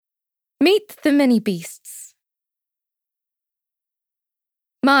Meet the Minibeasts.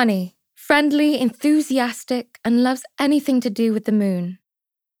 Marnie, friendly, enthusiastic, and loves anything to do with the moon.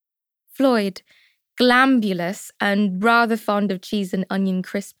 Floyd, glambulous and rather fond of cheese and onion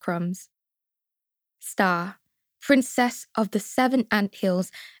crisp crumbs. Star, princess of the 7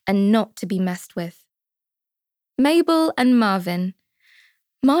 anthills and not to be messed with. Mabel and Marvin,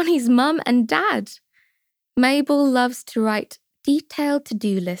 Marnie's mum and dad. Mabel loves to write detailed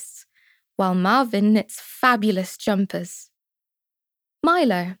to-do lists, while Marvin knits fabulous jumpers.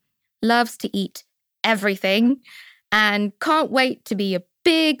 Milo loves to eat everything and can't wait to be a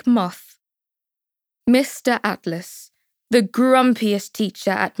big moth. Mr. Atlas, the grumpiest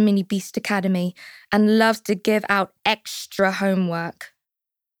teacher at Minibeast Academy, and loves to give out extra homework.